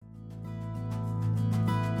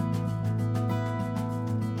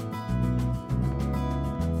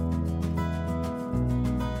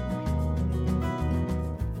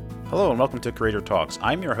Hello and welcome to Creator Talks.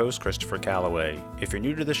 I'm your host, Christopher Calloway. If you're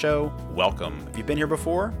new to the show, welcome. If you've been here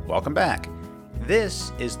before, welcome back.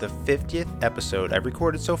 This is the 50th episode I've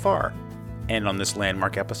recorded so far. And on this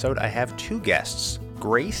landmark episode, I have two guests,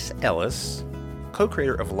 Grace Ellis,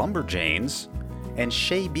 co-creator of Lumberjanes, and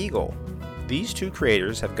Shae Beagle. These two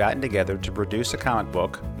creators have gotten together to produce a comic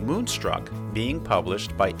book, Moonstruck, being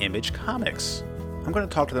published by Image Comics. I'm going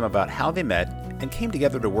to talk to them about how they met and came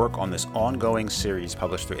together to work on this ongoing series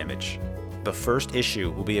published through Image. The first issue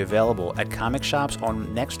will be available at comic shops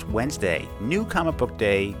on next Wednesday, New Comic Book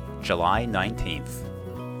Day, July 19th.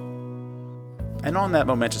 And on that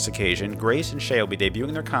momentous occasion, Grace and Shae will be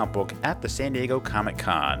debuting their comic book at the San Diego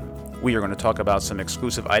Comic-Con. We are going to talk about some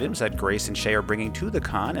exclusive items that Grace and Shae are bringing to the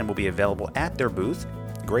con and will be available at their booth.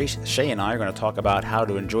 Grace, Shae, and I are going to talk about how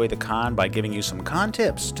to enjoy the con by giving you some con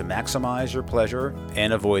tips to maximize your pleasure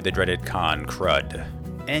and avoid the dreaded con crud,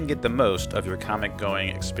 and get the most of your comic-going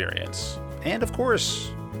experience. And of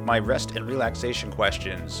course, my rest and relaxation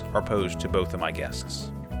questions are posed to both of my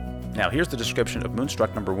guests. Now here's the description of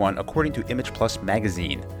Moonstruck number 1 according to Image Plus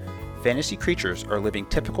magazine. Fantasy creatures are living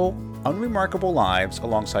typical, unremarkable lives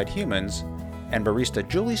alongside humans, and barista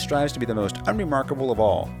Julie strives to be the most unremarkable of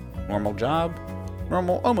all. Normal job,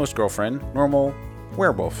 normal almost girlfriend, normal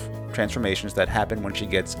werewolf. Transformations that happen when she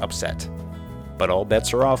gets upset. But all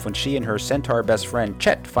bets are off when she and her centaur best friend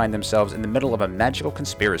Chet find themselves in the middle of a magical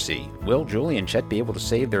conspiracy. Will Julie and Chet be able to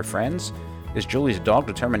save their friends? Is Julie's dogged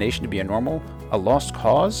determination to be a lost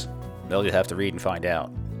cause? Well, you'll have to read and find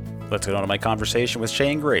out. Let's get on to my conversation with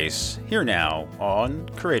Shae and Grace, here now on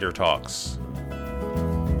Creator Talks.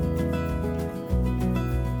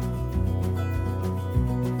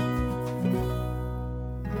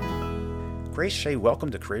 Grace, Shae,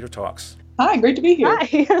 welcome to Creator Talks. Hi, great to be here.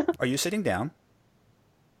 Hi. Are you sitting down?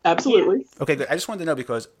 Absolutely. Okay, good. I just wanted to know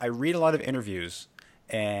because I read a lot of interviews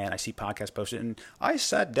and I see podcasts posted, and I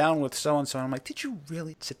sat down with so-and-so, and I'm like, did you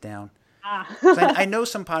really sit down? 'Cause I know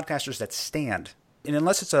some podcasters that stand, and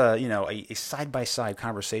unless it's a side-by-side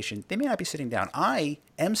conversation, they may not be sitting down. I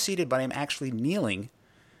am seated, but I'm actually kneeling.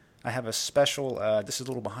 I have a special, this is a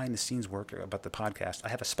little behind-the-scenes work about the podcast. I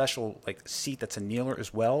have a special seat that's a kneeler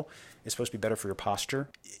as well. It's supposed to be better for your posture.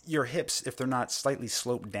 Your hips, if they're not slightly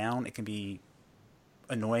sloped down, it can be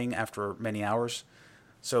annoying after many hours.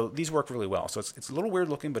 So these work really well. So it's a little weird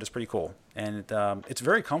looking, but it's pretty cool. And it's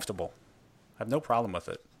very comfortable. I have no problem with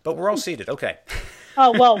it. But we're all seated. Okay.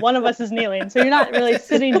 Oh, well, one of us is kneeling. So you're not really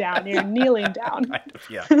sitting down. You're kneeling down. Kind of,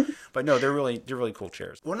 yeah. But no, they're really cool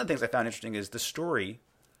chairs. One of the things I found interesting is the story,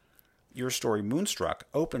 your story, Moonstruck,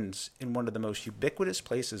 opens in one of the most ubiquitous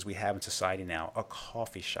places we have in society now, a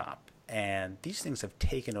coffee shop. And these things have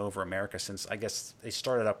taken over America since, I guess, they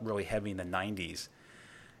started up really heavy in the 90s.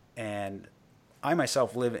 And I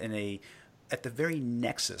myself live at the very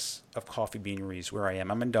nexus of coffee beaneries where I am.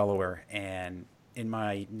 I'm in Delaware, and in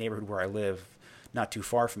my neighborhood where I live, not too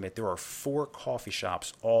far from it, there are 4 coffee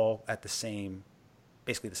shops all at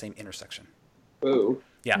basically the same intersection. Whoa.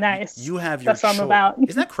 Yeah, nice. You have your choice. That's what I'm about.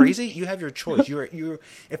 Isn't that crazy? You have your choice.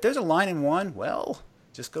 If there's a line in one, well,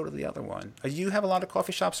 just go to the other one. You have a lot of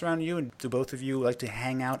coffee shops around you, and do both of you like to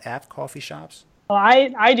hang out at coffee shops? Well,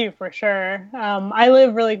 I do for sure. I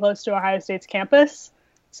live really close to Ohio State's campus,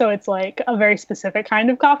 so it's like a very specific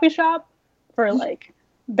kind of coffee shop for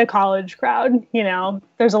the college crowd.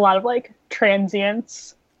 There's a lot of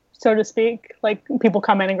transients, so to speak. People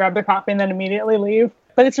come in and grab their coffee and then immediately leave.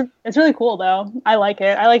 But it's really cool though. I like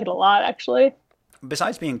it. I like it a lot actually.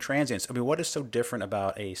 Besides being transients, I mean, what is so different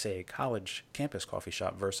about a college campus coffee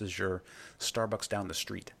shop versus your Starbucks down the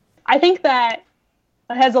street? I think that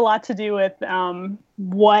it has a lot to do with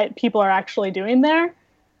what people are actually doing there,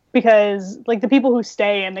 because the people who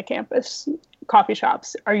stay in the campus coffee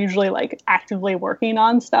shops are usually actively working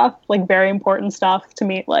on stuff, very important stuff to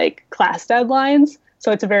meet class deadlines.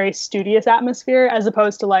 So it's a very studious atmosphere, as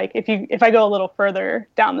opposed to if I go a little further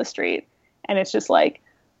down the street and it's just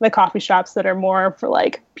the coffee shops that are more for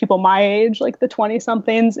people my age, the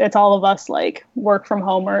 20-somethings. It's all of us work from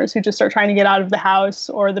homers who just are trying to get out of the house,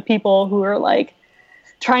 or the people who are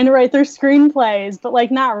trying to write their screenplays,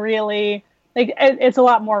 but not really. It's a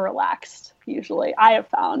lot more relaxed usually, I have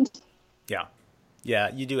found. Yeah,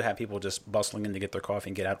 you do have people just bustling in to get their coffee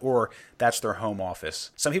and get out, or that's their home office.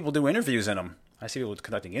 Some people do interviews in them. I see people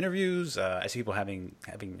conducting interviews. I see people having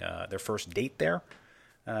their first date there.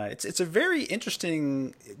 It's a very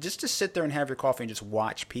interesting, just to sit there and have your coffee and just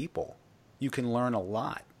watch people. You can learn a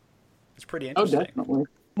lot. It's pretty interesting. Oh, definitely.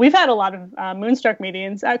 We've had a lot of Moonstruck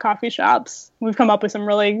meetings at coffee shops. We've come up with some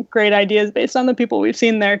really great ideas based on the people we've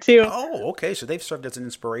seen there, too. Oh, okay. So they've served as an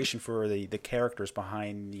inspiration for the characters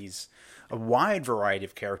behind these a wide variety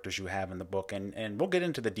of characters you have in the book, and we'll get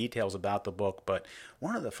into the details about the book, but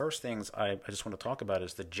one of the first things I just want to talk about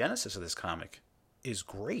is the genesis of this comic is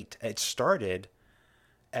great. It started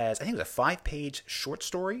as, I think it was a 5-page short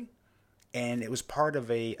story, and it was part of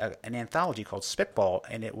an anthology called Spitball,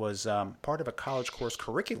 and it was part of a college course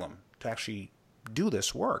curriculum to actually do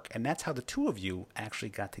this work, and that's how the two of you actually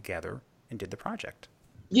got together and did the project.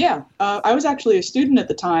 Yeah, I was actually a student at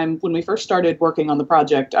the time when we first started working on the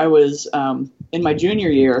project. I was in my junior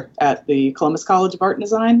year at the Columbus College of Art and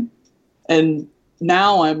Design, and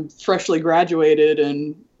now I'm freshly graduated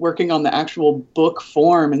and working on the actual book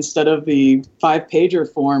form instead of the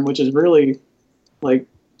 5-pager form, which is really like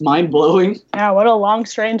mind-blowing. Yeah, what a long,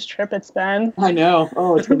 strange trip it's been. I know.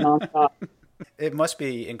 Oh, it's been nonstop. It must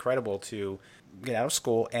be incredible to get out of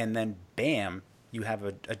school and then bam, you have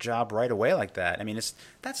a job right away like that. I mean,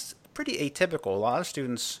 that's pretty atypical. A lot of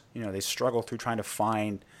students, they struggle through trying to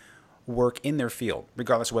find work in their field,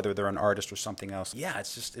 regardless of whether they're an artist or something else. Yeah,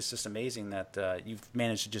 it's just amazing that you've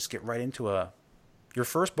managed to just get right into your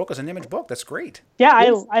first book as an Image book. That's great. Yeah,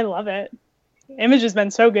 I love it. Image has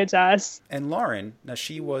been so good to us. And Lauren, now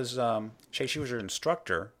she was your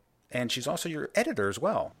instructor, and she's also your editor as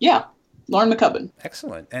well. Yeah, Lauren McCubbin.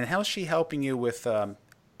 Excellent. And how's she helping you with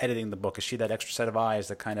editing the book? Is she that extra set of eyes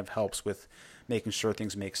that kind of helps with making sure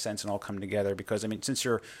things make sense and all come together? Because, I mean, since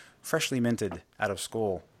you're freshly minted out of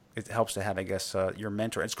school, it helps to have, I guess, your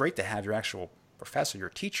mentor. It's great to have your actual professor, your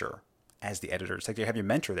teacher, as the editor. It's like you have your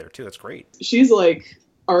mentor there, too. That's great. She's like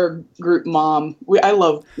our group mom. I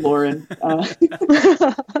love Lauren.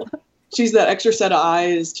 She's that extra set of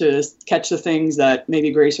eyes to catch the things that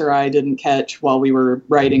maybe Grace or I didn't catch while we were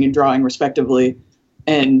writing and drawing respectively.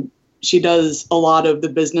 And she does a lot of the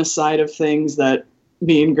business side of things that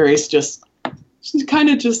me and Grace just kind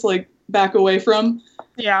of just like back away from.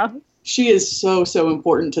 Yeah. She is so, so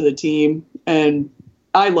important to the team, and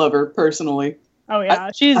I love her personally. Oh yeah,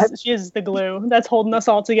 she's the glue that's holding us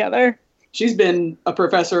all together. She's been a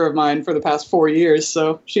professor of mine for the past 4 years,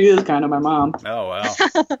 so she is kind of my mom. Oh, wow.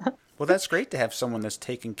 Well, that's great to have someone that's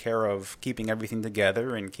taking care of keeping everything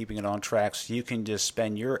together and keeping it on track, so you can just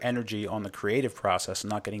spend your energy on the creative process and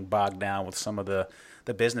not getting bogged down with some of the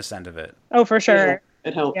business end of it. Oh, for sure. Yeah,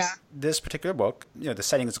 it helps. Yeah. This particular book, the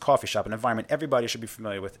setting is a coffee shop, an environment everybody should be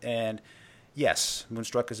familiar with. And yes,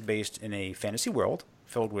 Moonstruck is based in a fantasy world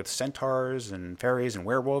filled with centaurs and fairies and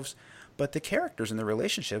werewolves, but the characters and the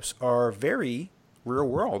relationships are very real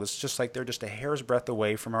world. It's just like they're just a hair's breadth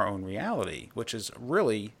away from our own reality, which is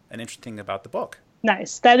really an interesting thing about the book.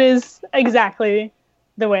 Nice. That is exactly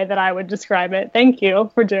the way that I would describe it. Thank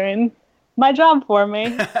you for doing my job for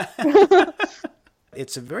me.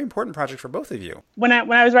 It's a very important project for both of you. When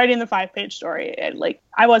I was writing the 5-page story,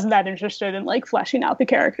 I wasn't that interested in fleshing out the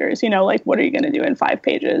characters. What are you going to do in 5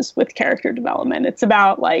 pages with character development? It's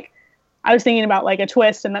about I was thinking about a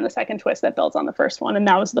twist and then a second twist that builds on the first one, and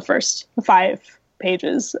that was the first 5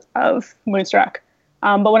 pages of Moonstruck.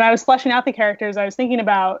 But when I was fleshing out the characters, I was thinking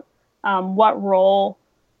about what role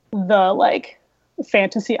the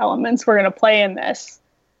fantasy elements were going to play in this.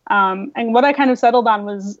 And what I kind of settled on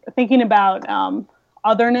was thinking about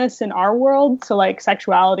otherness in our world, so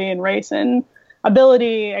sexuality and race and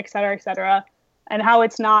ability, et cetera, and how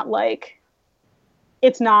it's not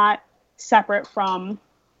separate from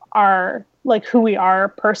our who we are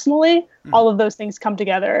personally. All of those things come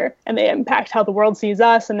together and they impact how the world sees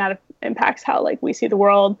us, and that impacts how we see the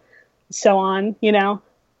world, so on,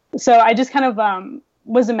 So I just kind of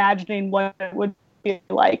was imagining what it would be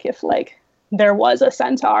like if there was a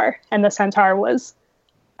centaur, and the centaur was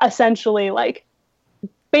essentially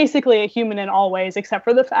basically a human in all ways, except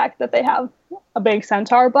for the fact that they have a big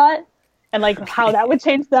centaur butt, and how that would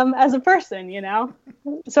change them as a person,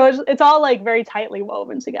 So it's all very tightly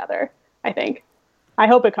woven together, I think. I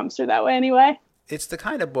hope it comes through that way anyway. It's the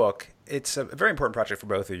kind of book, it's a very important project for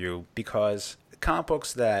both of you, because comic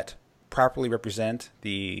books that properly represent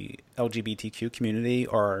the LGBTQ community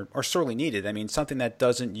are sorely needed. I mean, something that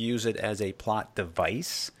doesn't use it as a plot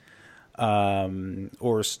device,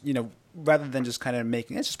 or rather than just kind of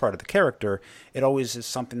making it's just part of the character, it always is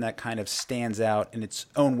something that kind of stands out in its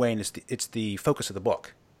own way, and it's the focus of the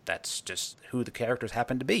book. That's just who the characters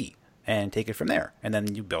happen to be, and take it from there, and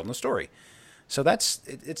then you build in the story. So it's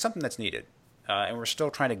something that's needed, and we're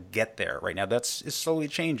still trying to get there right now. It's slowly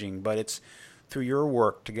changing, but it's through your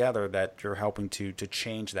work together that you're helping to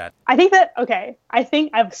change that. I think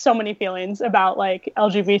I have so many feelings about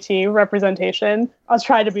LGBT representation. I'll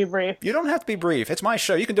try to be brief. You don't have to be brief. It's my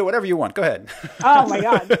show. You can do whatever you want. Go ahead. Oh my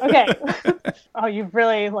God. Okay. Oh, you've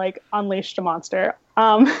really unleashed a monster.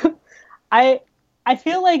 I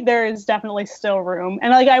feel like there is definitely still room,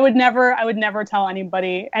 and like I would never tell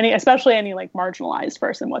anybody, especially any like marginalized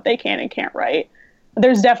person, what they can and can't write.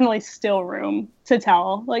 There's definitely still room to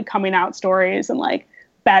tell like coming out stories and like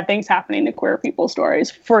bad things happening to queer people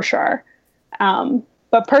stories for sure.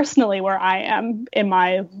 But personally, where I am in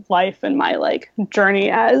my life and my like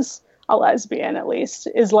journey as a lesbian, at least,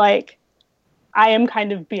 is like I am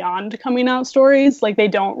kind of beyond coming out stories. Like they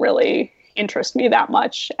don't really interest me that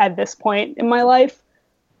much at this point in my life.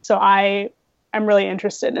 So I am really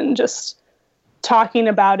interested in just talking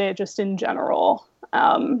about it just in general,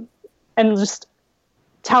 and just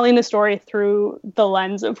telling the story through the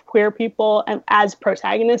lens of queer people and as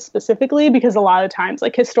protagonists specifically, because a lot of times,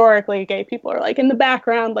 like historically, gay people are like in the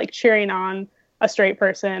background, like cheering on a straight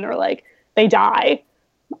person, or like they die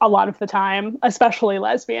a lot of the time, especially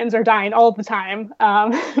lesbians are dying all the time,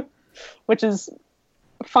 which is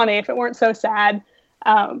funny if it weren't so sad.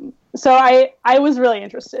 So I was really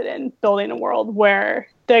interested in building a world where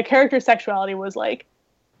the character's sexuality was like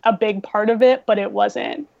a big part of it, but it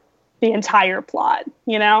wasn't the entire plot,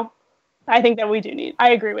 you know? I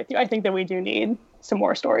agree with you. I think that we do need some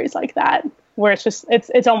more stories like that, where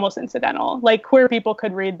it's almost incidental. Like queer people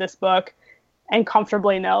could read this book and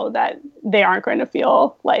comfortably know that they aren't going to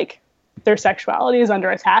feel like their sexuality is under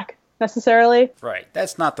attack necessarily. Right.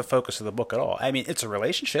 That's not the focus of the book at all. I mean, it's a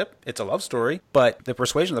relationship, it's a love story, but the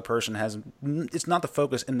persuasion of the person it's not the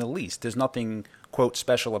focus in the least. There's nothing, quote,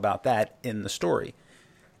 special about that in the story.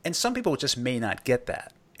 And some people just may not get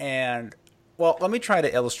that. And, well, let me try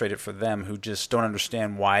to illustrate it for them who just don't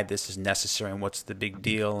understand why this is necessary and what's the big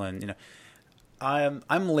deal. And, you know,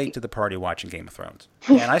 I'm late to the party watching Game of Thrones.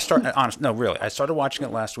 And I started watching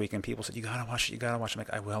it last week, and people said, you gotta watch it. I'm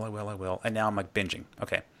like, I will. And now I'm like binging.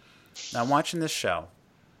 Okay. Now I'm watching this show,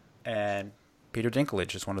 and Peter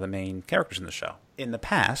Dinklage is one of the main characters in the show. In the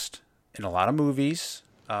past, in a lot of movies,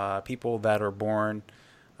 people that are born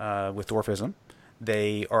with dwarfism,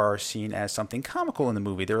 they are seen as something comical in the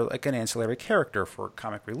movie. They're like an ancillary character for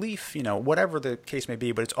comic relief, you know, whatever the case may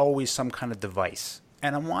be, but it's always some kind of device.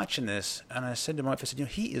 And I'm watching this, and I said to my wife, I said, you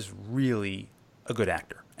know, he is really a good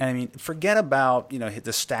actor. And I mean, forget about, you know,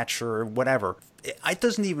 the stature or whatever. It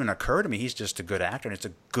doesn't even occur to me he's just a good actor, and it's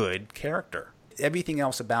a good character. Everything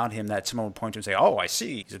else about him that someone would point to and say, oh, I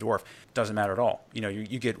see, he's a dwarf, doesn't matter at all. You know,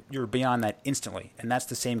 you're beyond that instantly. And that's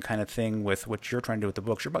the same kind of thing with what you're trying to do with the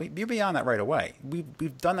books. You're beyond that right away.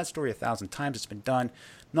 We've done that story 1,000 times. It's been done.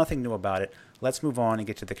 Nothing new about it. Let's move on and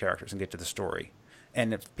get to the characters and get to the story.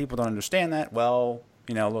 And if people don't understand that, well,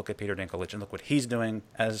 you know, look at Peter Dinklage and look what he's doing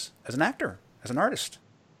as an actor, as an artist.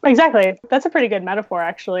 Exactly. That's a pretty good metaphor,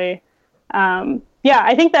 actually. Yeah,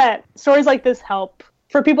 I think that stories like this help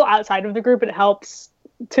for people outside of the group. It helps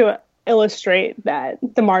to illustrate that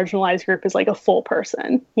the marginalized group is like a full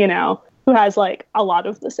person, you know, who has like a lot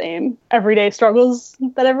of the same everyday struggles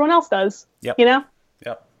that everyone else does. Yep. You know?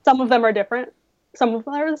 Yep. Some of them are different. Some of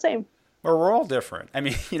them are the same. Well, we're all different. I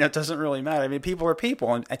mean, you know, it doesn't really matter. I mean, people are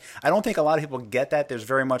people. And I don't think a lot of people get that. There's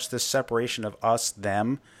very much this separation of us,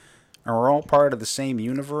 them. And we're all part of the same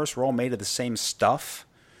universe. We're all made of the same stuff.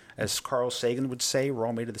 As Carl Sagan would say, we're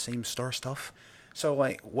all made of the same star stuff. So,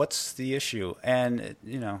 like, what's the issue? And,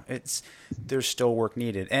 you know, there's still work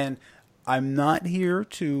needed. And I'm not here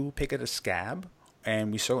to pick at a scab,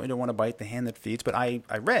 and we certainly don't want to bite the hand that feeds. But I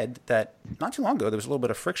read that not too long ago, there was a little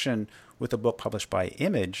bit of friction with a book published by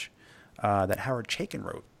Image that Howard Chaykin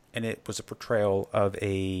wrote. And it was a portrayal of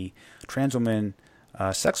a trans woman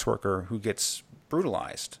sex worker who gets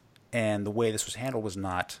brutalized. And the way this was handled was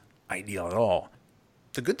not ideal at all.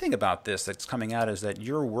 The good thing about this that's coming out is that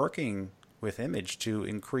you're working with Image to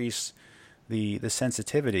increase the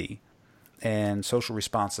sensitivity and social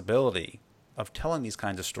responsibility of telling these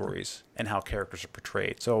kinds of stories and how characters are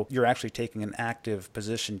portrayed. So you're actually taking an active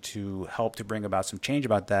position to help to bring about some change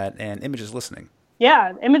about that, and Image is listening.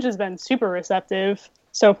 Yeah, Image has been super receptive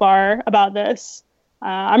so far about this.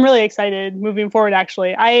 I'm really excited moving forward,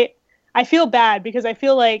 actually. I feel bad because I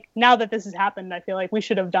feel like now that this has happened, I feel like we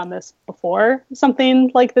should have done this before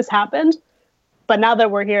something like this happened. But now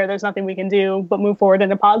that we're here, there's nothing we can do but move forward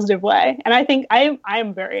in a positive way. And I think I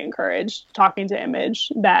am very encouraged talking to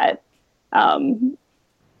Image that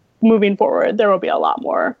moving forward, there will be a lot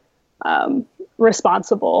more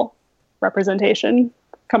responsible representation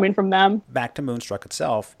coming from them. Back to Moonstruck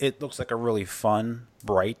itself, it looks like a really fun,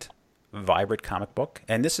 bright, vibrant comic book.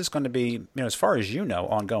 And this is going to be, you know, as far as you know,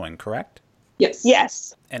 ongoing, correct? Yes.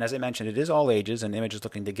 Yes. And as I mentioned, it is all ages, and Image is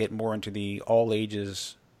looking to get more into the all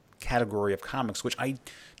ages category of comics, which I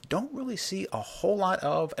don't really see a whole lot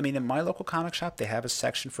of. I mean, in my local comic shop, they have a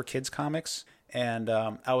section for kids comics, And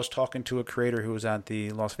I was talking to a creator who was at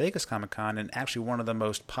the Las Vegas Comic Con, and actually one of the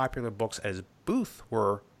most popular books at his booth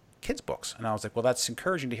were kids' books. And I was like, well, that's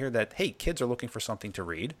encouraging to hear that, hey, kids are looking for something to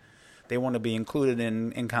read. They want to be included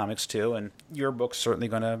in comics too, and your book's certainly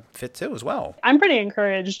going to fit too as well. I'm pretty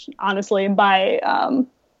encouraged, honestly, by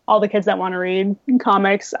all the kids that want to read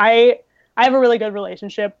comics. I have a really good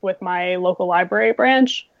relationship with my local library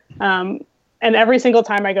branch. And every single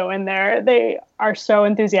time I go in there, they are so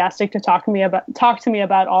enthusiastic to talk to me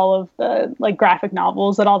about all of the like graphic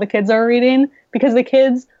novels that all the kids are reading, because the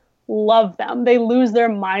kids love them. They lose their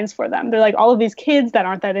minds for them. They're like, all of these kids that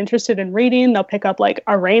aren't that interested in reading, they'll pick up like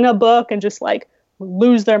a Raina book and just like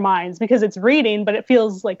lose their minds because it's reading, but it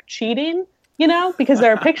feels like cheating, you know, because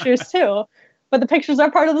there are pictures too. But the pictures are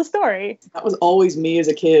part of the story. That was always me as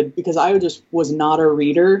a kid, because I just was not a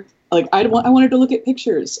reader. Like I wanted to look at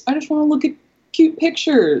pictures. I just want to look at cute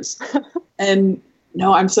pictures. And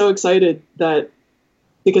no, I'm so excited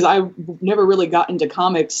because I never really got into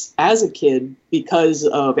comics as a kid because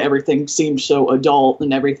of everything seemed so adult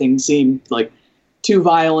and everything seemed like too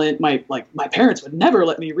violent. My parents would never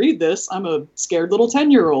let me read this. I'm a scared little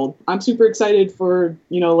 10-year-old. I'm super excited for,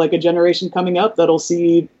 like a generation coming up that'll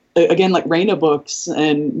see again, like Raina books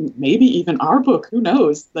and maybe even our book, who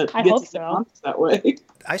knows, that I gets hope us so. That way.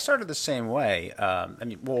 I started the same way.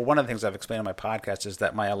 One of the things I've explained on my podcast is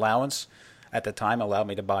that my allowance at the time allowed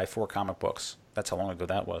me to buy 4 comic books. That's how long ago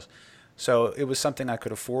that was. So it was something I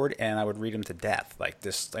could afford, and I would read them to death, like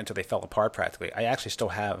this, until they fell apart practically. I actually still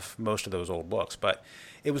have most of those old books, but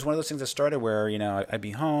it was one of those things that started where, I'd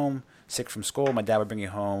be home, sick from school, my dad would bring me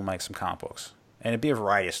home like some comic books. And it'd be a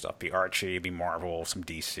variety of stuff, be Archie, be Marvel, some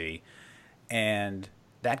DC. And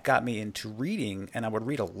that got me into reading, and I would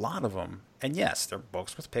read a lot of them. And yes, they're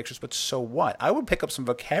books with pictures, but so what? I would pick up some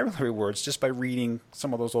vocabulary words just by reading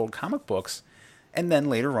some of those old comic books. And then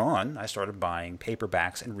later on, I started buying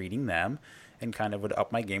paperbacks and reading them, and kind of would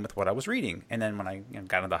up my game with what I was reading. And then when I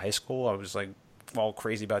got into high school, I was like all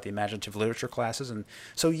crazy about the imaginative literature classes. And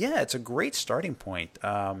so, yeah, it's a great starting point.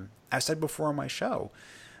 I said before on my show,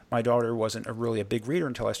 my daughter wasn't really a big reader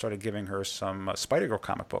until I started giving her some Spider-Girl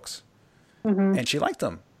comic books. Mm-hmm. And she liked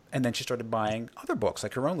them. And then she started buying other books,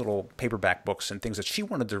 like her own little paperback books and things that she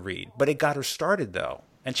wanted to read. But it got her started, though.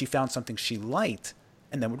 And she found something she liked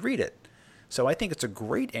and then would read it. So I think it's a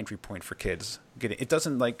great entry point for kids. It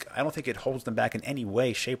doesn't I don't think it holds them back in any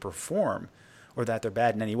way, shape, or form, or that they're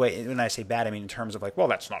bad in any way. And when I say bad, I mean in terms of well,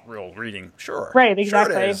 that's not real reading. Sure. Right,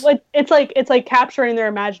 exactly. Sure it's like capturing their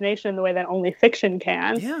imagination in the way that only fiction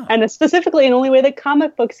can. Yeah. And specifically in the only way that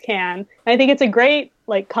comic books can. And I think it's a great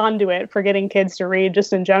conduit for getting kids to read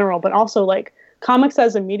just in general, but also comics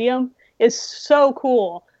as a medium is so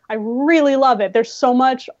cool. I really love it. There's so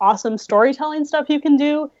much awesome storytelling stuff you can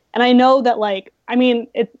do. And I know that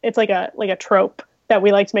it's like a trope that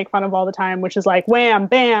we like to make fun of all the time, which is wham,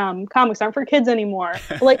 bam, comics aren't for kids anymore.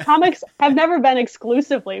 But, comics have never been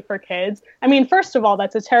exclusively for kids. I mean, first of all,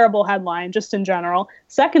 that's a terrible headline just in general.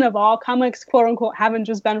 Second of all, comics, quote unquote, haven't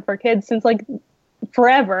just been for kids since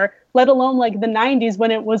forever, let alone the 90s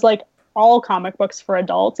when it was all comic books for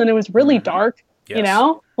adults and it was really dark.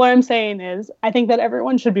 Yes. What I'm saying is I think that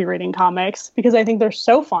everyone should be reading comics because I think they're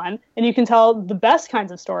so fun and you can tell the best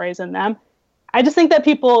kinds of stories in them. I just think that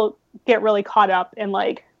people get really caught up in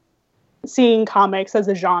seeing comics as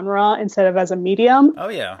a genre instead of as a medium. Oh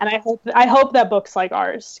yeah. And I hope that books like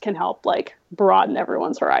ours can help broaden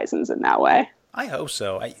everyone's horizons in that way. I hope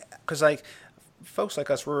so. Because folks like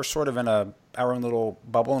us, we're sort of in our own little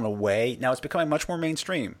bubble in a way. Now it's becoming much more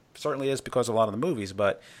mainstream. Certainly is because of a lot of the movies,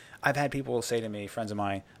 but I've had people say to me, friends of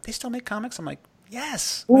mine, they still make comics? I'm like,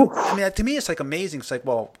 yes. Ooh. I mean, to me, it's amazing. It's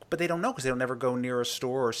well, but they don't know because they don't never go near a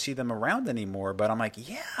store or see them around anymore. But I'm like,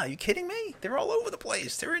 yeah, are you kidding me? They're all over the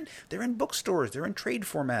place. They're in bookstores. They're in trade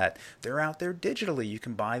format. They're out there digitally. You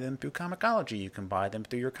can buy them through Comixology. You can buy them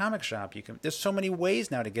through your comic shop. There's so many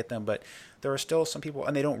ways now to get them, but there are still some people,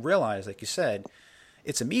 and they don't realize, like you said,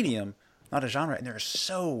 it's a medium, not a genre, and there are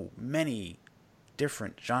so many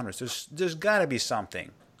different genres. There's got to be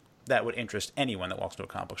something that would interest anyone that walks into a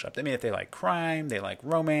comic book shop. I mean, if they like crime, they like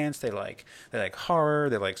romance, they like horror,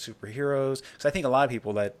 they like superheroes. Because I think a lot of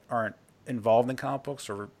people that aren't involved in comic books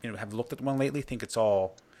or have looked at one lately think it's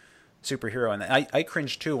all superhero. And I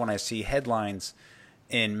cringe too when I see headlines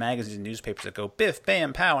in magazines and newspapers that go biff,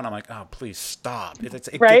 bam, pow, and I'm like, oh, please stop. It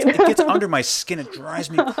gets under my skin. It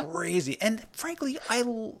drives me crazy. And frankly, I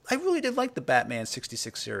really did like the Batman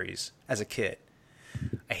 66 series as a kid.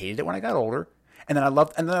 I hated it when I got older. And then I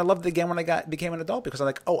loved it again when I became an adult because I'm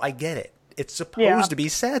like, oh, I get it. It's supposed to be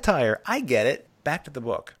satire. I get it. Back to the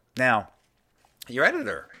book. Now, your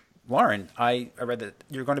editor, Lauren, I read that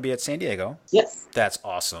you're going to be at San Diego. Yes. That's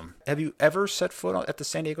awesome. Have you ever set foot at the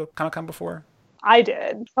San Diego Comic-Con before? I did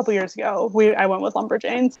a couple years ago. I went with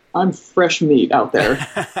Lumberjanes. I'm fresh meat out there.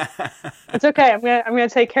 It's okay. I'm gonna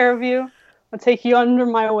take care of you. I'll take you under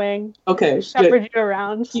my wing. Okay. Shepherd you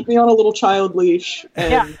around. Keep me on a little child leash.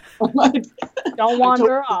 And Don't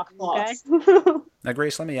wander off. Okay. Now,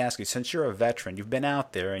 Grace, let me ask you, since you're a veteran, you've been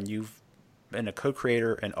out there and you've been a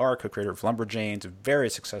co-creator and are a co-creator of Lumberjanes, a very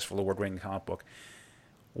successful award-winning comic book.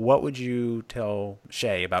 What would you tell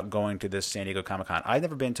Shay about going to this San Diego Comic-Con? I've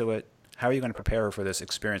never been to it. How are you going to prepare for this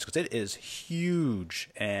experience? Because it is huge,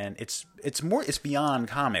 and it's beyond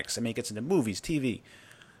comics. I mean, it gets into movies, TV.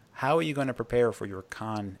 How are you going to prepare for your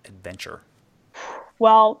con adventure?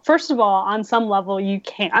 Well, first of all, on some level, you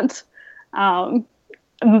can't.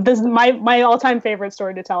 This is my all-time favorite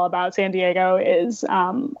story to tell about San Diego is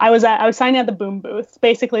I was signing at the Boom booth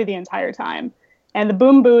basically the entire time, and the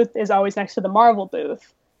Boom booth is always next to the Marvel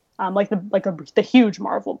booth, like the huge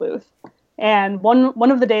Marvel booth. And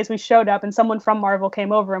one of the days we showed up and someone from Marvel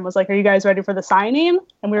came over and was like, "Are you guys ready for the signing?"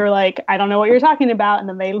 And we were like, "I don't know what you're talking about." And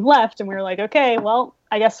then they left and we were like, "Okay, well,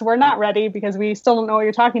 I guess we're not ready because we still don't know what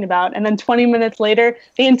you're talking about." And then 20 minutes later,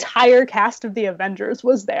 the entire cast of the Avengers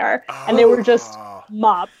was there and they were just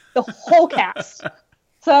mobbed, the whole cast.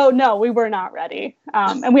 So no, we were not ready.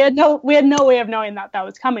 And we had no way of knowing that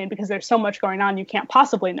was coming because there's so much going on. You can't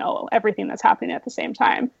possibly know everything that's happening at the same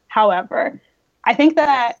time. However, I think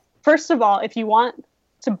that first of all, if you want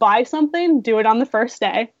to buy something, do it on the first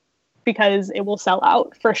day because it will sell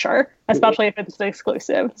out for sure, especially if it's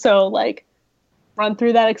exclusive. So like run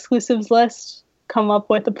through that exclusives list, come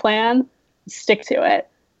up with a plan, stick to it.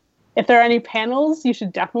 If there are any panels, you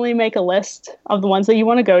should definitely make a list of the ones that you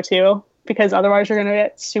want to go to because otherwise you're going to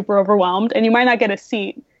get super overwhelmed and you might not get a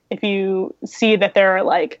seat if you see that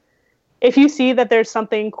there's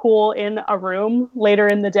something cool in a room later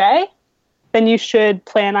in the day. Then you should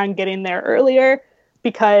plan on getting there earlier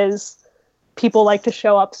because people like to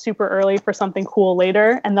show up super early for something cool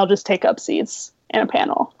later and they'll just take up seats in a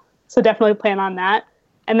panel. So definitely plan on that.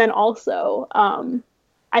 And then also,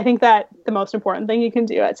 I think that the most important thing you can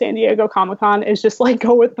do at San Diego Comic-Con is just like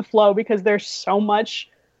go with the flow because there's so much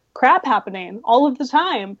crap happening all of the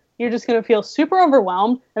time. You're just going to feel super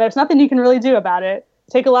overwhelmed and there's nothing you can really do about it.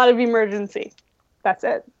 Take a lot of Emergency. That's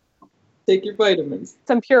it. Take your vitamins.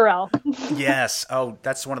 Some Purell. Yes. Oh,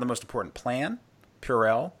 that's one of the most important. Plan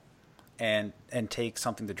Purell, and take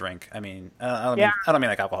something to drink. I mean, I don't mean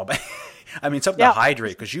like alcohol, but I mean something to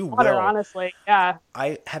hydrate because you water, will. Honestly, yeah.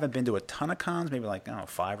 I haven't been to a ton of cons, maybe like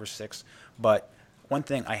 5 or 6, but one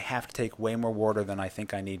thing I have to take way more water than I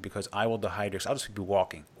think I need because I will dehydrate. So I'll just be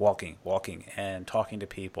walking, and talking to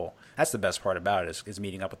people. That's the best part about it is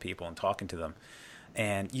meeting up with people and talking to them,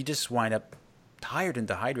 and you just wind up tired and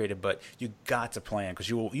dehydrated, but you got to plan because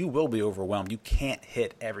you will be overwhelmed. You can't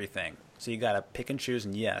hit everything. So you got to pick and choose.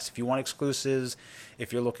 And yes, if you want exclusives,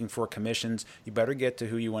 if you're looking for commissions, you better get to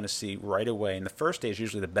who you want to see right away. And the first day is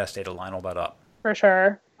usually the best day to line all that up. For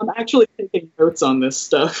sure. I'm actually taking notes on this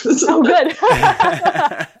stuff. Oh, good.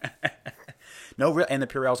 And the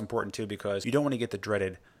Purell is important too because you don't want to get the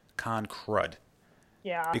dreaded con crud.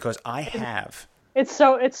 Yeah. Because I have. It's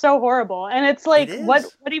so horrible. And it's like, what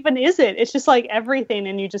even is it? It's just like everything.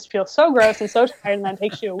 And you just feel so gross and so tired. And then it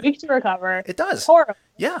takes you a week to recover. It does. It's horrible.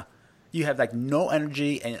 Yeah. You have like no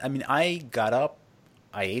energy. And I mean, I got up,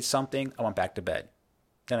 I ate something, I went back to bed.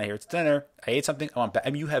 Then I hear it's dinner. I ate something, I went back. I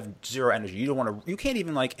mean, you have zero energy. You can't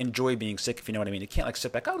even like enjoy being sick if you know what I mean. You can't like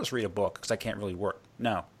sit back, I'll just read a book because I can't really work.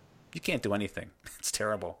 No, you can't do anything. It's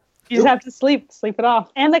terrible. You just have to sleep it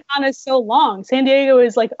off. And the con is so long. San Diego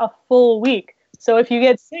is like a full week. So if you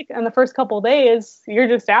get sick in the first couple of days, you're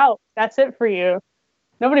just out. That's it for you.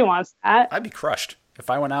 Nobody wants that. I'd be crushed. If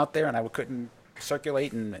I went out there and I couldn't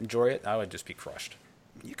circulate and enjoy it, I would just be crushed.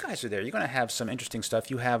 You guys are there. You're going to have some interesting stuff.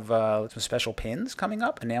 You have some special pins coming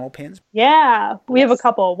up, enamel pins. Yeah, we have a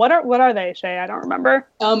couple. What are they, Shay? I don't remember.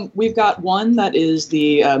 We've got one that is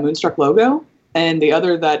the Moonstruck logo, and the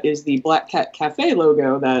other that is the Black Cat Cafe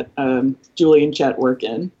logo that Julie and Chet work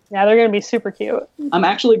in. Yeah, they're going to be super cute. I'm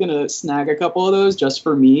actually going to snag a couple of those just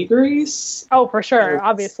for me, Grace. Oh, for sure,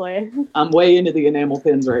 obviously. I'm way into the enamel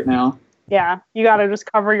pins right now. Yeah, you got to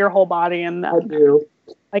just cover your whole body in them. I do.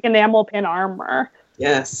 Like enamel pin armor.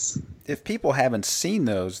 Yes. If people haven't seen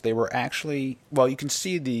those, they were actually, well, you can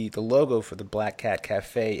see the logo for the Black Cat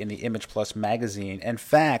Cafe in the Image Plus magazine. In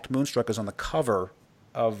fact, Moonstruck is on the cover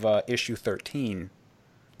of issue 13.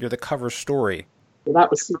 You're the cover story. So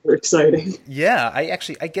that was super exciting. Yeah,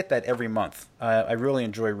 I get that every month. I really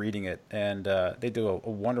enjoy reading it, and they do a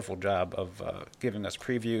wonderful job of giving us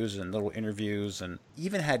previews and little interviews, and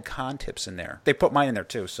even had con tips in there. They put mine in there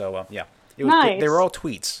too, so yeah. Nice. They were all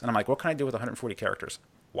tweets, and I'm like, what can I do with 140 characters?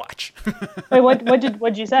 Watch. Wait,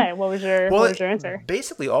 what'd you say? What was your answer?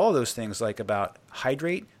 Basically, all of those things, like about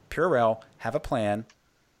hydrate, Purell, have a plan,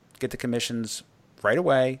 get the commissions right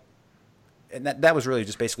away. And that was really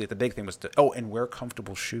just basically the big thing was and wear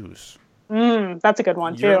comfortable shoes. That's a good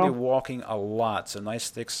one too. You're going to be walking a lot, so nice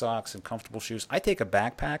thick socks and comfortable shoes. I take a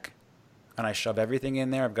backpack and I shove everything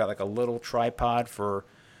in there. I've got like a little tripod for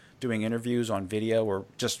doing interviews on video or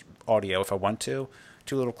just audio if I want to.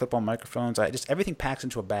 2 little clip-on microphones. Everything packs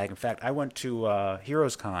into a bag. In fact, I went to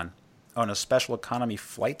Heroes Con on a special economy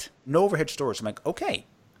flight. No overhead storage. I'm like, okay,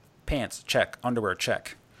 pants, check. Underwear,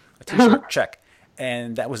 check. A t-shirt, check.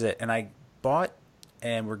 And that was it. And I bought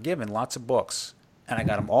and were given lots of books, and I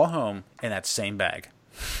got them all home in that same bag.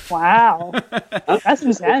 Wow. That's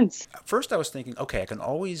intense. First I was thinking, okay, I can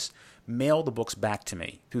always mail the books back to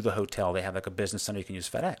me through the hotel. They have like a business center, you can use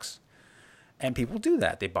FedEx. And people do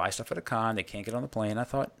that. They buy stuff at a con, they can't get on the plane. I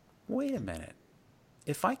thought, wait a minute.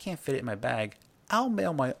 If I can't fit it in my bag, I'll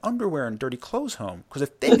mail my underwear and dirty clothes home. Because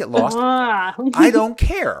if they get lost, I don't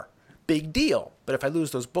care. Big deal. But if I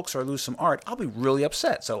lose those books or I lose some art, I'll be really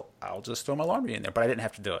upset. So I'll just throw my laundry in there. But I didn't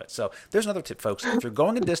have to do it. So there's another tip, folks. If you're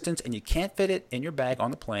going a distance and you can't fit it in your bag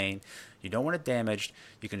on the plane, you don't want it damaged,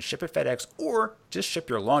 you can ship it FedEx or just ship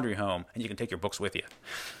your laundry home and you can take your books with you.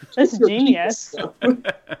 That's genius.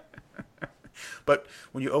 But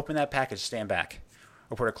when you open that package, stand back.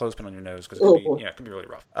 Or put a clothespin on your nose because it can be really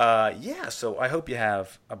rough. So I hope you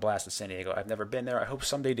have a blast at San Diego. I've never been there. I hope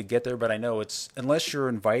someday to get there, but I know unless you're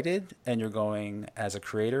invited and you're going as a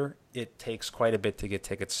creator, it takes quite a bit to get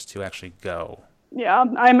tickets to actually go. Yeah,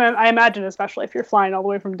 I imagine, especially if you're flying all the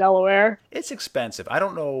way from Delaware. It's expensive. I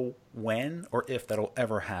don't know when or if that'll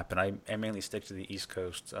ever happen. I mainly stick to the East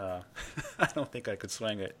Coast. I don't think I could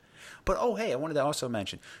swing it. But, I wanted to also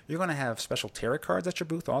mention, you're going to have special tarot cards at your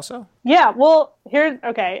booth also? Yeah, well,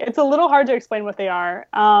 it's a little hard to explain what they are.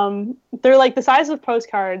 They're like the size of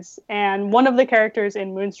postcards, and one of the characters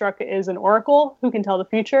in Moonstruck is an oracle who can tell the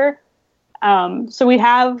future. So we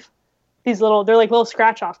have they're like little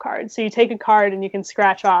scratch-off cards. So you take a card and you can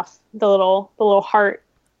scratch off the little heart,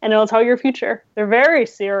 and it'll tell your future. They're very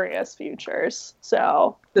serious futures,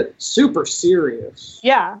 so... Super serious.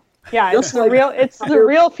 Yeah. Yeah, it's the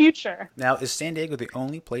real future. Now, is San Diego the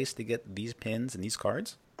only place to get these pins and these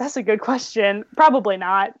cards? That's a good question. Probably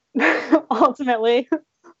not, ultimately.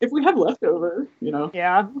 If we have leftover,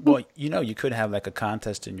 Yeah. Well, you could have like a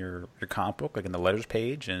contest in your comic book, like in the letters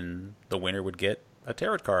page, and the winner would get a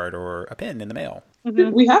tarot card or a pin in the mail.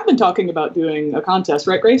 Mm-hmm. We have been talking about doing a contest,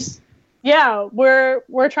 right, Grace? Yeah, we're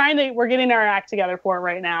getting our act together for it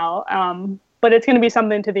right now. But it's going to be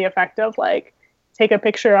something to the effect of like, take a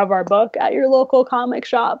picture of our book at your local comic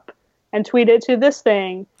shop and tweet it to this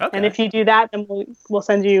thing. Okay. And if you do that, then we'll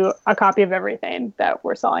send you a copy of everything that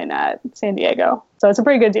we're selling at San Diego. So it's a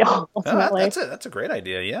pretty good deal, ultimately. That's a great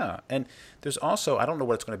idea, yeah. And there's also, I don't know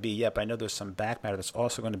what it's going to be yet, but I know there's some back matter that's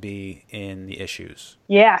also going to be in the issues.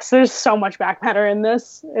 Yes, there's so much back matter in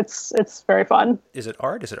this. It's very fun. Is it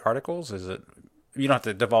art? Is it articles? Is it... You don't have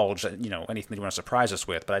to divulge, anything that you want to surprise us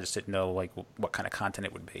with, but I just didn't know, like, what kind of content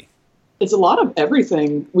it would be. It's a lot of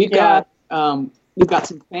everything. We've got some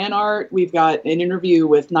fan art. We've got an interview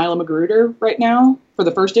with Nyla Magruder right now for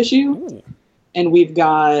the first issue. Ooh. And we've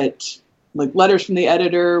got like letters from the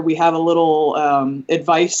editor. We have a little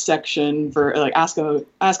advice section for like Ask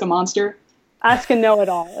a Monster. Ask a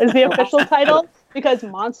Know-It-All is the official title, because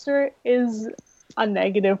monster is a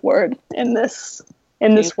negative word in this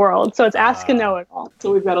world. So it's Ask a Know-It-All.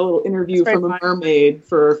 So we've got a little interview from a mermaid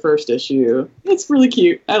for our first issue. It's really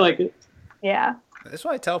cute. I like it. Yeah. That's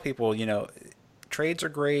why I tell people, trades are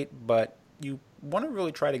great, but you want to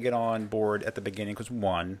really try to get on board at the beginning because,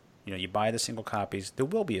 one, you buy the single copies. There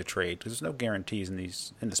will be a trade because there's no guarantees in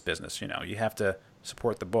this business. You have to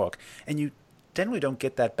support the book, and you generally don't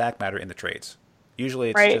get that back matter in the trades. Usually,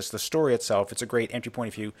 it's just the story itself. It's a great entry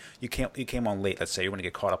point if you came on late. Let's say you want to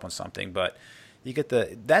get caught up on something, but you get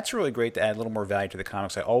that's really great to add a little more value to the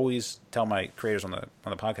comics. I always tell my creators on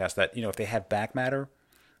the podcast that if they have back matter.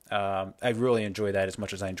 I really enjoy that as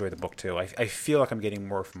much as I enjoy the book, too. I feel like I'm getting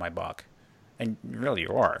more for my buck. And really you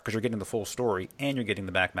are, because you're getting the full story and you're getting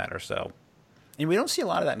the back matter. So, and we don't see a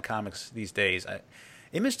lot of that in comics these days.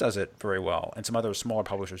 Image does it very well, and some other smaller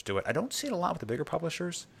publishers do it. I don't see it a lot with the bigger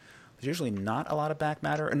publishers. There's usually not a lot of back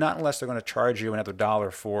matter, and not unless they're going to charge you another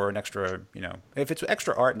 $1 for an extra, if it's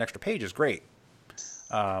extra art and extra pages, great.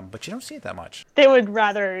 but you don't see it that much. They would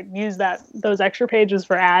rather use those extra pages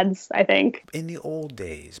for ads, I think. In the old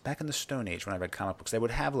days, back in the Stone Age when I read comic books, they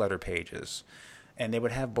would have letter pages and they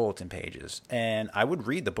would have bulletin pages. And I would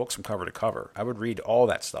read the books from cover to cover. I would read all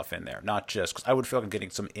that stuff in there, not just because I would feel like I'm getting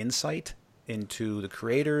some insight into the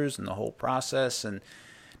creators and the whole process. And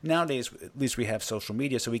nowadays, at least we have social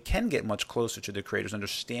media, so we can get much closer to the creators,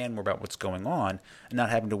 understand more about what's going on, and not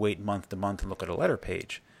having to wait month to month and look at a letter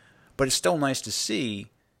page. But it's still nice to see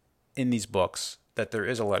in these books that there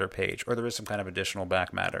is a letter page or there is some kind of additional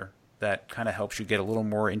back matter that kind of helps you get a little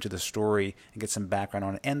more into the story and get some background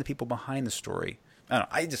on it and the people behind the story. I don't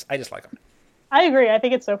know. I just like them. I agree. I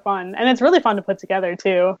think it's so fun. And it's really fun to put together,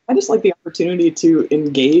 too. I just like the opportunity to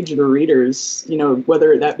engage the readers, you know,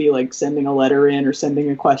 whether that be like sending a letter in or sending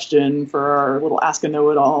a question for our little Ask a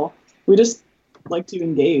Know-It-All. We just like to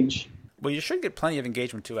engage. Well, you should get plenty of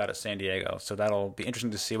engagement, too, out of San Diego. So that'll be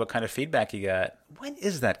interesting to see what kind of feedback you get. When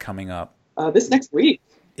is that coming up? This next week.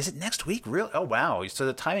 Is it next week? Really? Oh, wow. So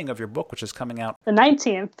the timing of your book, which is coming out... The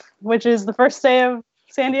 19th, which is the first day of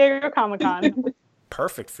San Diego Comic-Con.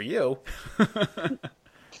 Perfect for you.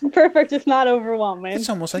 Perfect, if not overwhelming. It's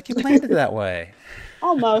almost like you planned it that way.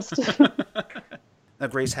 Almost. Now,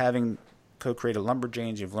 Grace, having co-created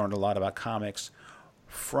Lumberjanes, you've learned a lot about comics.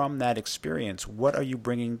 From that experience, what are you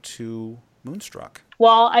bringing to Moonstruck?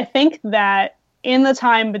 Well, I think that in the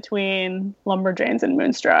time between Lumberjanes and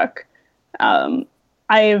Moonstruck,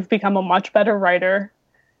 I've become a much better writer.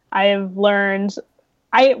 I've learned...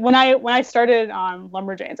 When I started on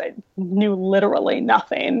Lumberjanes, I knew literally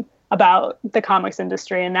nothing about the comics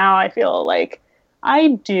industry, and now I feel like I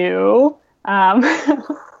do.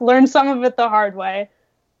 Learn some of it the hard way,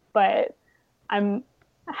 but I'm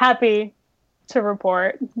happy to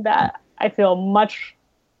report that I feel much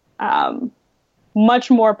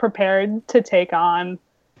more prepared to take on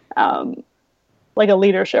like a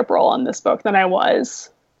leadership role in this book than I was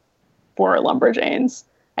for Lumberjanes,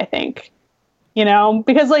 I think. You know,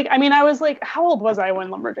 because like, I mean, I was like, how old was I when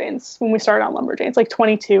we started on Lumberjanes? Like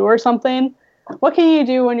 22 or something. What can you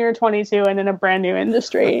do when you're 22 and in a brand new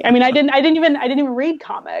industry? I mean, I didn't even read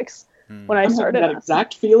comics when I started. That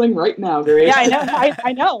exact feeling right now, Grace. Yeah, I know.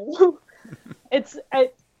 I know. It's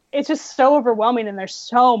just so overwhelming, and there's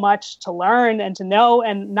so much to learn and to know,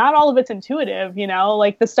 and not all of it's intuitive, you know,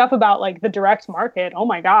 like the stuff about like the direct market. Oh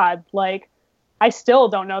my God. Like I still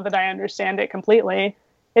don't know that I understand it completely.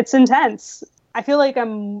 It's intense. I feel like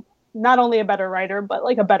I'm not only a better writer, but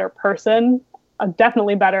like a better person. I'm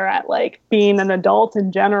definitely better at like being an adult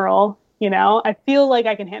in general. You know, I feel like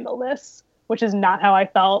I can handle this, which is not how I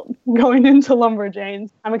felt going into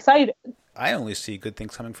Lumberjanes. I'm excited. I only see good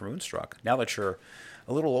things coming from Moonstruck now that you're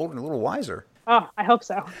a little older and a little wiser. Oh, I hope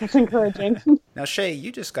so. It's encouraging. Now, Shay,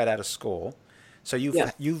 you just got out of school. So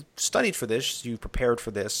you've studied for this, you prepared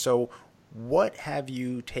for this. So what have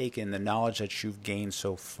you taken, the knowledge that you've gained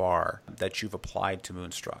so far, that you've applied to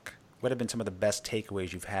Moonstruck? What have been some of the best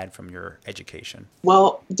takeaways you've had from your education?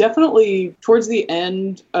 Well, definitely towards the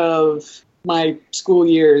end of my school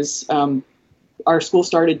years, our school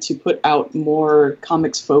started to put out more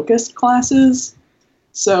comics-focused classes.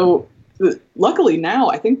 So luckily now,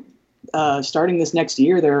 I think starting this next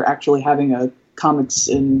year, they're actually having a comics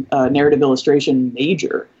and narrative illustration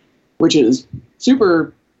major, which is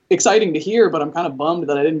super exciting to hear, but I'm kind of bummed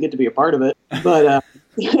that I didn't get to be a part of it. But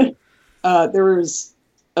there was,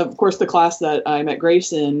 of course, the class that I met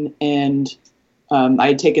Grace in, and I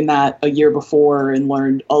had taken that a year before and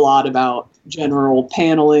learned a lot about general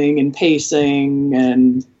paneling and pacing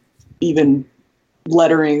and even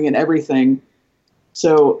lettering and everything.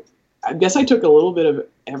 So I guess I took a little bit of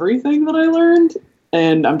everything that I learned,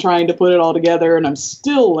 and I'm trying to put it all together, and I'm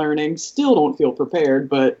still learning, still don't feel prepared,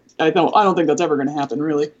 but I don't think that's ever going to happen,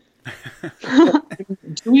 really.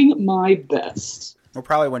 Doing my best. Well,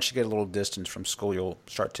 probably once you get a little distance from school, you'll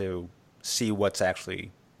start to see what's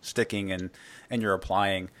actually sticking and you're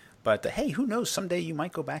applying. But hey, who knows? Someday you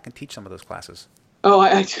might go back and teach some of those classes. Oh,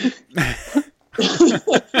 I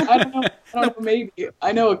don't know. Maybe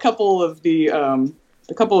I know a couple of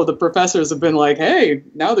the professors have been like, "Hey,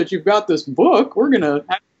 now that you've got this book, we're gonna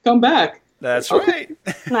have to come back." That's right.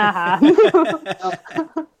 Uh-huh.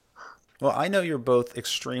 Well, I know you're both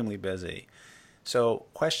extremely busy. So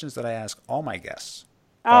questions that I ask all my guests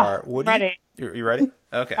are, ready. You ready?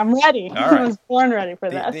 Okay. I'm ready. All right. I was born ready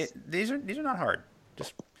for this. These are not hard.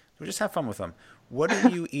 Just have fun with them. What do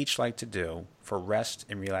you each like to do for rest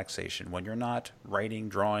and relaxation when you're not writing,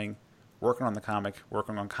 drawing, working on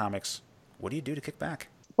comics? What do you do to kick back?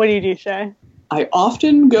 What do you do, Shay? I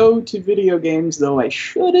often go to video games, though I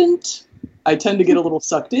shouldn't. I tend to get a little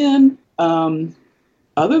sucked in.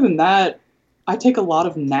 Other than that, I take a lot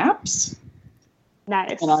of naps,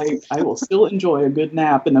 Nice. and I will still enjoy a good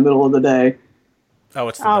nap in the middle of the day. Oh,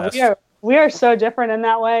 it's the best. We are so different in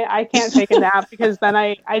that way. I can't take a nap because then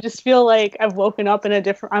I just feel like I've woken up on a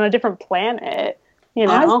different planet. You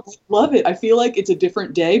know? I love it. I feel like it's a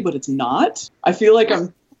different day, but it's not. I feel like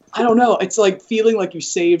I don't know. It's like feeling like you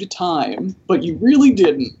saved time, but you really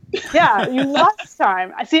didn't. Yeah, you lost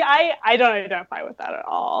time. See, I don't identify with that at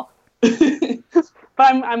all.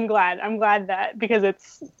 But I'm glad. I'm glad that because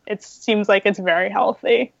it seems like it's very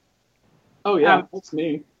healthy. Oh yeah, that's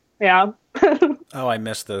me. Yeah. Oh, I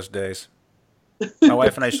miss those days. My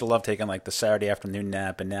wife and I used to love taking like the Saturday afternoon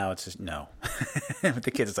nap, and now it's just no. With the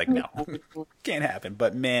kids, it's like no, can't happen.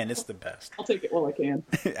 But man, it's the best. I'll take it while I can.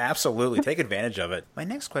 Absolutely, take advantage of it. My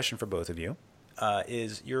next question for both of you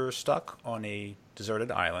is: you're stuck on a deserted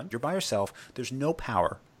island. You're by yourself. There's no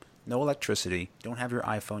power, no electricity. You don't have your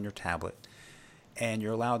iPhone, your tablet, and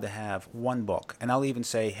you're allowed to have one book. And I'll even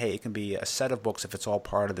say, hey, it can be a set of books if it's all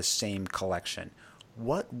part of the same collection.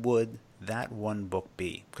 What would that one book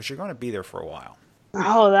be? Because you're going to be there for a while.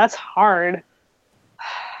 Oh, that's hard.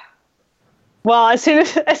 Well, as soon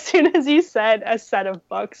as you said a set of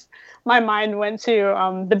books, my mind went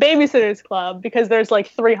to the Babysitter's Club because there's like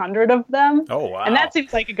 300 of them. Oh, wow. And that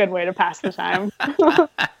seems like a good way to pass the time.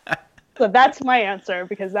 So that's my answer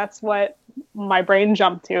because that's what my brain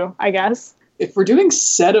jumped to, I guess. If we're doing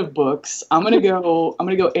set of books, I'm gonna go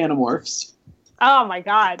Animorphs. Oh my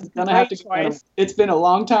God! Great choice. It's been a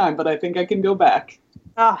long time, but I think I can go back.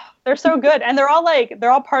 Oh, they're so good, and they're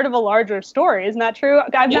all part of a larger story. Isn't that true?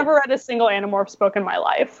 I've never read a single Animorphs book in my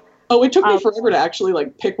life. Oh, it took me forever to actually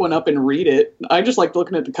like pick one up and read it. I just like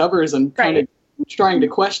looking at the covers and kind of trying to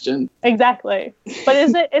question. Exactly, but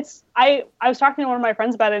I was talking to one of my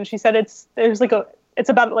friends about it, and she said it's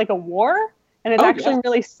about like a war, and it's actually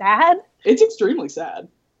really sad. It's extremely sad.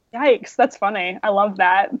 Yikes, that's funny. I love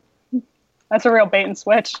that. That's a real bait and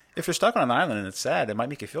switch. If you're stuck on an island and it's sad, it might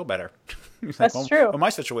make you feel better. That's true. Well, my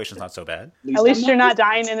situation's not so bad. At least you're not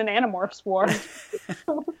dying in an Animorphs war.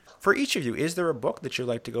 For each of you, is there a book that you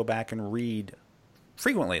like to go back and read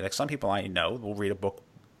frequently? Like some people I know will read a book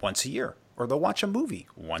once a year, or they'll watch a movie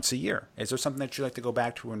once a year. Is there something that you like to go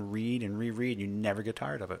back to and read and reread? You never get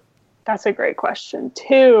tired of it. That's a great question,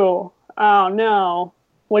 too. Oh, no.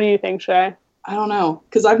 What do you think, Shay? I don't know,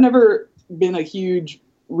 because I've never been a huge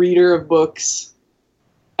reader of books,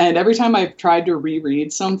 and every time I've tried to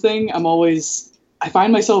reread something, I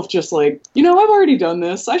find myself just like, I've already done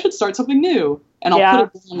this. I should start something new, and I'll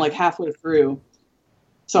put it down like halfway through.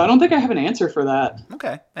 So I don't think I have an answer for that.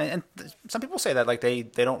 Okay, and some people say that like they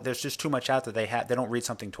don't. There's just too much out that they don't read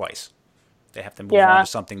something twice. They have to move on to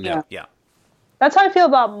something new. Yeah. That's how I feel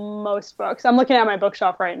about most books. I'm looking at my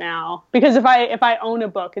bookshelf right now because if I own a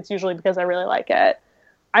book, it's usually because I really like it.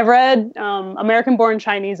 I've read American Born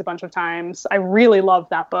Chinese a bunch of times. I really love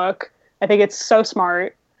that book. I think it's so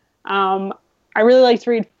smart. I really like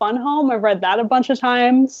to read Fun Home. I've read that a bunch of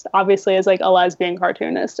times. Obviously, as like a lesbian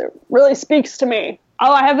cartoonist, it really speaks to me.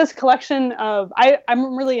 Oh, I have this collection of...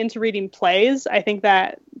 I'm really into reading plays. I think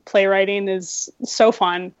that playwriting is so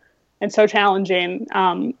fun and so challenging.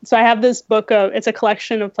 So I have this book it's a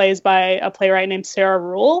collection of plays by a playwright named Sarah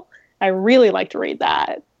Ruhl. I really like to read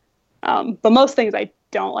that. But most things I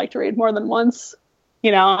don't like to read more than once,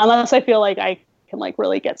 unless I feel like I can like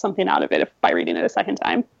really get something out of it by reading it a second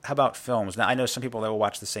time. How about films? Now, I know some people that will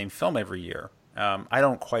watch the same film every year. I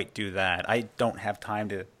don't quite do that. I don't have time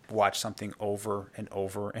to watch something over and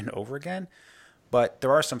over and over again. But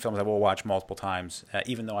there are some films I will watch multiple times,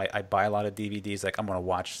 even though I buy a lot of DVDs. Like I'm going to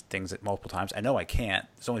watch things at multiple times. I know I can't.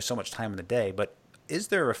 There's only so much time in the day. But is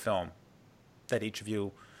there a film that each of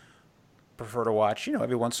you prefer to watch,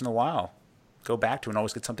 every once in a while? Go back to and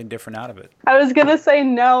always get something different out of it. I was going to say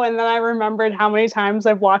no, and then I remembered how many times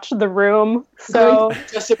I've watched The Room. So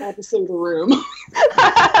just about to say The Room.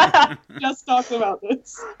 Just talked about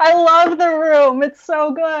this. I love The Room. It's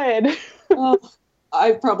so good.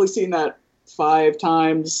 I've probably seen that 5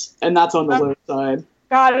 times, and that's on the low side.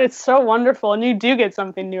 God, it's so wonderful, and you do get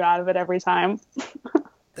something new out of it every time.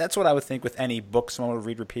 That's what I would think with any book someone would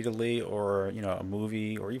read repeatedly, or a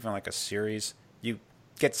movie, or even like a series. You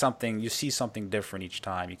get something, you see something different each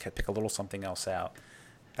time. You can pick a little something else out.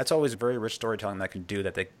 That's always very rich storytelling that can do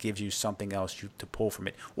that. That gives you something else to pull from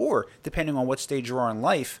it. Or depending on what stage you are in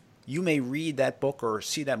life, you may read that book or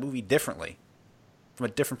see that movie differently, from a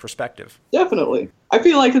different perspective. Definitely. I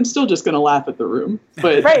feel like I'm still just going to laugh at The Room,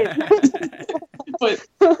 but right. But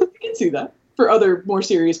I can see that for other more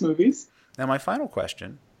serious movies. Now, my final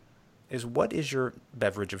question is, what is your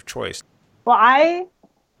beverage of choice? Well, I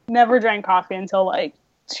never drank coffee until like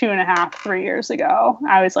 2.5, 3 years ago.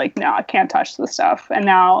 I was like, no, I can't touch this stuff. And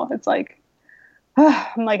now it's like,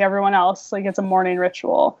 I'm like everyone else. Like, it's a morning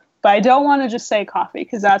ritual. But I don't want to just say coffee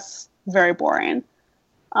because that's very boring.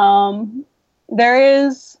 There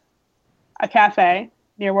is a cafe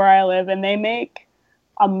near where I live, and they make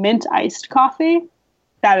a mint iced coffee.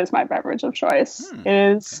 That is my beverage of choice. It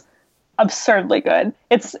is absurdly good.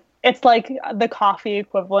 It's like the coffee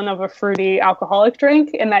equivalent of a fruity alcoholic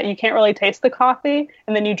drink in that you can't really taste the coffee,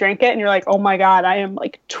 and then you drink it and you're like, oh my God, I am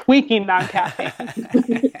like tweaking on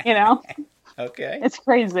caffeine. You know? Okay. It's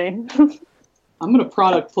crazy. I'm going to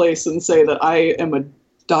product place and say that I am a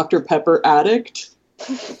Dr. Pepper addict.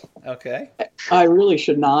 Okay. I really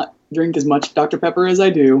should not drink as much Dr. Pepper as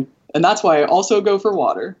I do. And that's why I also go for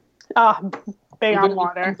water. Big on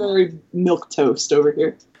water. I'm very milk toast over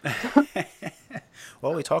here.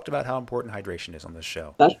 Well, we talked about how important hydration is on this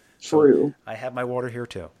show. That's true. So I have my water here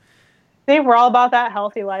too. See, we're all about that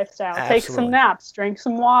healthy lifestyle. Absolutely. Take some naps, drink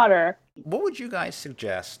some water. What would you guys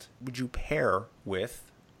suggest would you pair with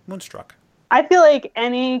Moonstruck? I feel like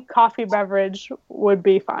any coffee beverage would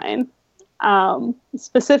be fine.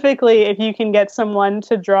 Specifically, if you can get someone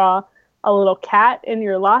to draw a little cat in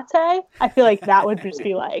your latte, I feel like that would just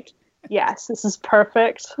be like, yes, this is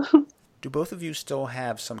perfect. Do both of you still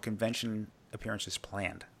have some convention appearances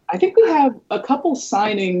planned? I think we have a couple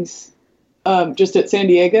signings just at San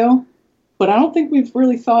Diego, but I don't think we've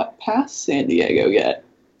really thought past San Diego yet.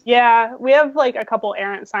 Yeah, we have like a couple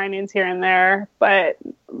errant signings here and there, but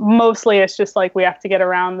mostly it's just like we have to get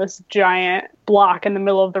around this giant block in the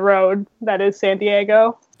middle of the road that is San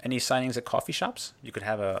Diego. Any signings at coffee shops? You could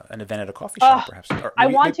have an event at a coffee shop, perhaps. I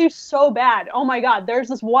want to so bad. Oh my God, there's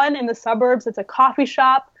this one in the suburbs. It's a coffee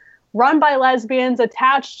shop run by lesbians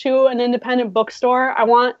attached to an independent bookstore. I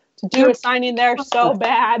want to do a signing there so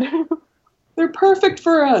bad. They're perfect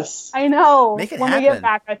for us. I know. Make it when happen. we get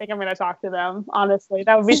back, I think I'm going to talk to them. Honestly,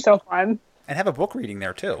 that would be so fun. And have a book reading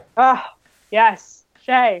there too. Oh, yes.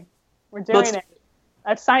 Shay, we're doing it.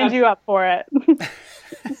 I've signed you up for it.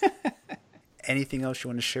 Anything else you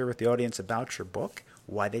want to share with the audience about your book?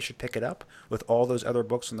 Why they should pick it up? With all those other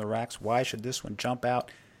books on the racks, why should this one jump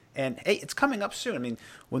out? And hey, it's coming up soon. I mean,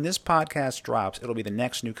 when this podcast drops, it'll be the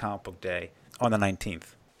next New Comic Book Day on the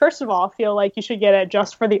 19th. First of all, I feel like you should get it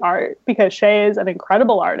just for the art because Shay is an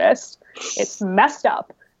incredible artist. It's messed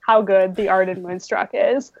up how good the art in Moonstruck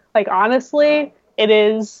is. Like, honestly, it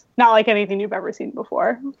is not like anything you've ever seen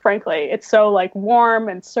before, frankly. It's so, like, warm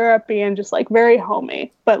and syrupy and just, like, very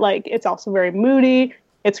homey. But, like, it's also very moody.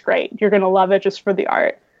 It's great. You're going to love it just for the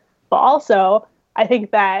art. But also, I think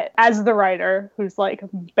that as the writer who's, like,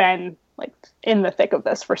 been, like, in the thick of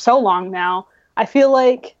this for so long now, I feel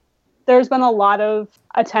like there's been a lot of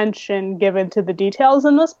attention given to the details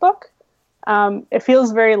in this book. It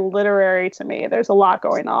feels very literary to me. There's a lot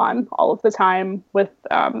going on all of the time with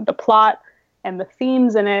the plot and the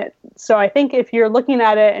themes in it. So I think if you're looking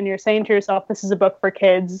at it and you're saying to yourself, this is a book for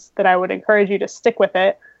kids, that I would encourage you to stick with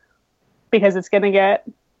it because it's going to get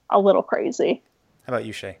a little crazy. How about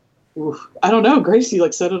you, Shay? Oof, I don't know. Gracie,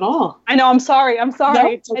 like, said it all. I know. I'm sorry. No, it's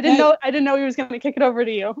okay. I didn't know he was going to kick it over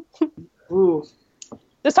to you. Ooh.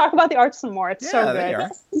 Just talk about the art some more. It's so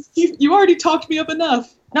there good. you are. You already talked me up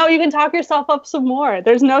enough. No, you can talk yourself up some more.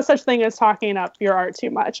 There's no such thing as talking up your art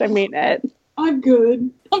too much. I mean it. I'm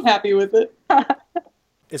good. I'm happy with it.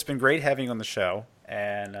 It's been great having you on the show,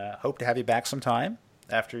 and hope to have you back sometime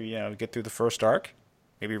after get through the first arc.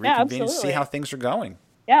 Maybe reconvene and see how things are going.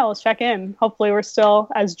 Yeah, let's check in. Hopefully we're still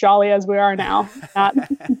as jolly as we are now, not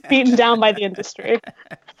beaten down by the industry.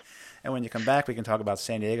 And when you come back, we can talk about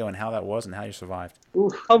San Diego and how that was and how you survived.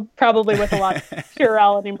 Oh, probably with a lot of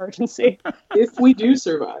Purell and Emergency. If we do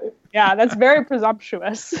survive. Yeah, that's very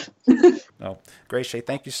presumptuous. Well, Grace, Shay,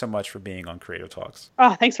 thank you so much for being on Creative Talks.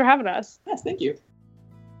 Oh, thanks for having us. Yes, thank you.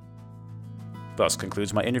 Thus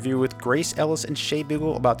concludes my interview with Grace Ellis and Shay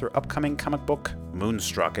Beagle about their upcoming comic book,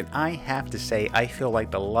 Moonstruck. And I have to say, I feel like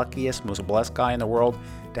the luckiest, most blessed guy in the world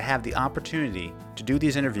to have the opportunity to do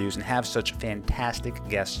these interviews and have such fantastic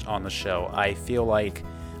guests on the show. I feel like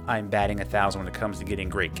I'm batting 1,000 when it comes to getting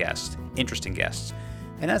great guests, interesting guests.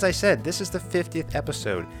 And as I said, this is the 50th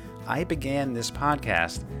episode. I began this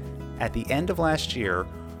podcast at the end of last year,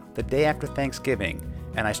 the day after Thanksgiving,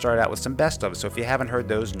 and I started out with some best of. So if you haven't heard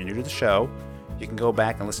those and you're new to the show, you can go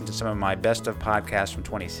back and listen to some of my best of podcasts from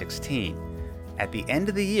 2016. At the end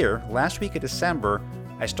of the year, last week of December,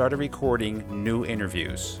 I started recording new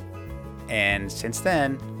interviews. And since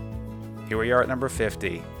then, here we are at number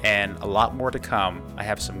 50, and a lot more to come. I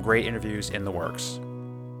have some great interviews in the works.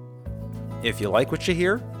 If you like what you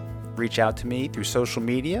hear, reach out to me through social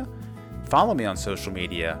media. Follow me on social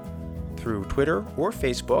media through Twitter or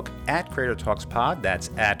Facebook at Creator Talks Pod. That's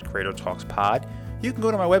at Creator Talks Pod. You can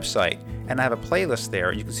go to my website, and I have a playlist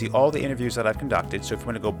there. You can see all the interviews that I've conducted. So if you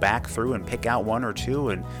want to go back through and pick out one or two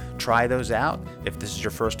and try those out, if this is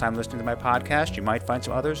your first time listening to my podcast, you might find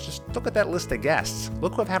some others. Just look at that list of guests.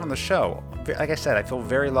 Look who I've had on the show. Like I said, I feel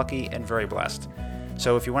very lucky and very blessed.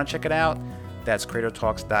 So if you want to check it out, that's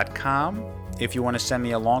creatortalks.com. If you want to send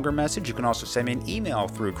me a longer message, you can also send me an email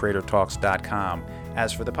through creatortalks.com.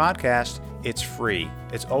 As for the podcast, it's free.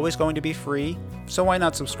 It's always going to be free, so why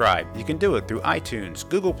not subscribe? You can do it through iTunes,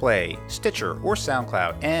 Google Play, Stitcher, or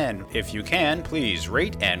SoundCloud. And if you can, please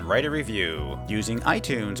rate and write a review using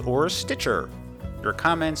iTunes or Stitcher. Your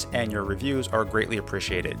comments and your reviews are greatly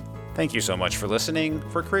appreciated. Thank you so much for listening.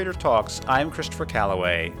 For Creator Talks, I'm Christopher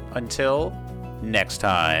Calloway. Until next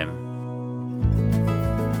time.